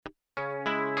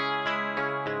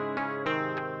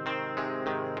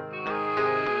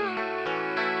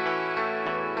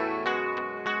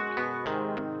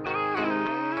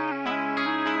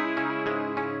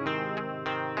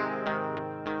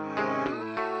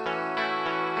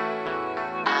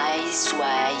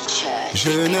Je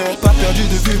n'ai pas perdu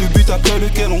de vue le but après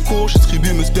lequel on court. Je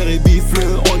distribue mes spères et bifle.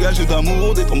 Engagé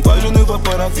d'amour, détrompe pas, je ne vois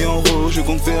pas la vie en rose. Je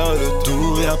compte faire le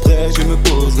tour et après je me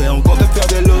poserai. On compte faire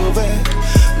des lovés.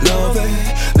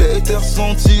 Les terres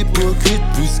sont hypocrites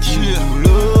plus qu'ils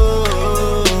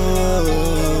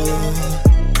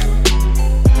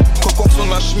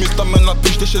la chemise t'amène la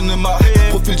piche, déchaîne les marées.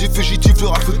 Profil du fugitif, je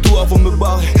rafle tout avant de me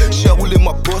barrer. J'ai à rouler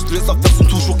ma poste, les affaires sont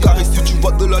toujours carrées. Si tu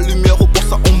vois de la lumière, au bon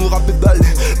ça on me rappelle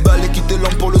balai quitter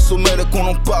l'homme pour le sommet, les cons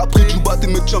n'ont pas appris. Tu bats des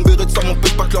mecs chambérés, ça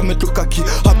m'empêche pas de leur mettre le kaki.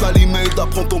 Appelle l'email,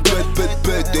 t'apprends ton pète.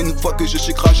 Et une fois que j'ai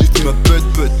chez crash, j'ai dit me pète.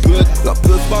 La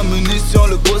peuf ma munition,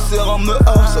 le boss est en me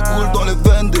ça coule dans les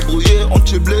veines, débrouillé,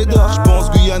 anti-blédard.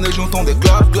 J'pense Guyane et j'entends des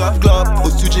clap.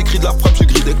 Au-dessus j'écris de la frappe,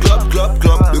 j'écris des clap.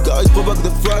 Le gars il provoque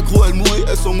des flaques, gros elle mouille.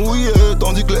 Elles sont mouillées,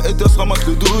 tandis que les haters ramassent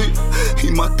le douille.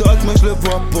 Ils m'attaquent mais je les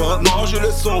vois pas, non je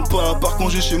les sens pas. Par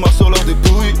contre j'ai chez ma sur leur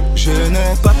dépouille. Je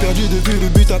n'ai pas perdu de vue le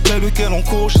but après lequel on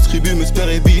court. Je distribue mes spères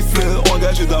et bifle.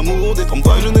 Engagé d'amour, détrompe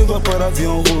pas, je ne vois pas la vie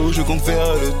en rouge. Je compte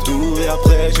faire le tour et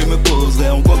après je me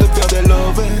poserai. On compte faire des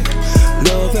lovés.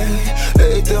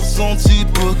 Les haters sont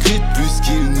hypocrites plus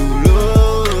qu'ils nous lovent.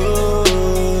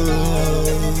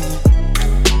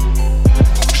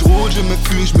 Je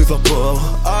m'effuis, je m'évapore.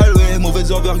 Alloué,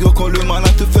 mauvaise envergure quand le malin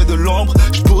te fait de l'ombre.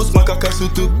 Je pose ma cacasse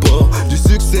de bord. Du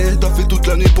succès, t'as fait toute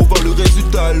la nuit pour voir le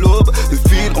résultat à l'aube. Le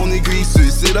fil en aiguille,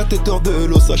 c'est la tête hors de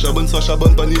l'eau. Ça charbonne,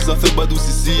 panise, ça fait badou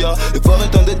si ya. Et voir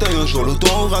est un détail, un jour le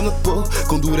temps aura notre peau.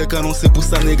 Quand d'où les canons, c'est pour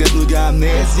ça, négasse, nous gars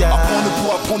amnésia. Apprendre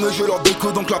pour apprendre, je leur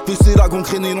déco. Donc la PC, la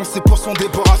gongrainée, non, c'est pour s'en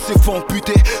débarrasser, faut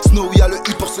amputer. Snow, y'a le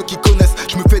i pour ceux qui connaissent.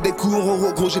 Je me fais des cours,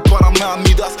 oh gros, j'ai pas la main à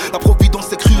Midas. La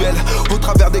providence est cruelle, au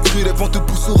travers des crues. Les vents te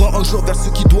pousseront un jour vers ce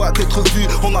qui doit être vu.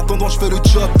 En attendant je fais le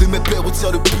job de mes plaies,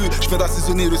 retire le pu. Je viens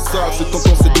d'assaisonner le sable, c'est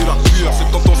tentant c'est de la pure.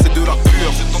 C'est tentant c'est de la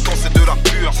pure, c'est tentant c'est de la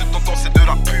pure. C'est tentant c'est de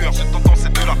la pure, c'est tentant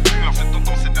c'est de la pure. C'est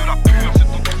tentant c'est de la pure, c'est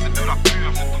tentant c'est de la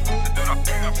pure.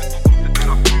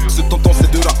 C'est tentant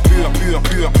c'est de la pure,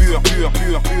 c'est tentant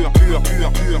c'est de la pure. C'est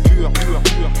tentant c'est de la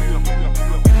pure, pure.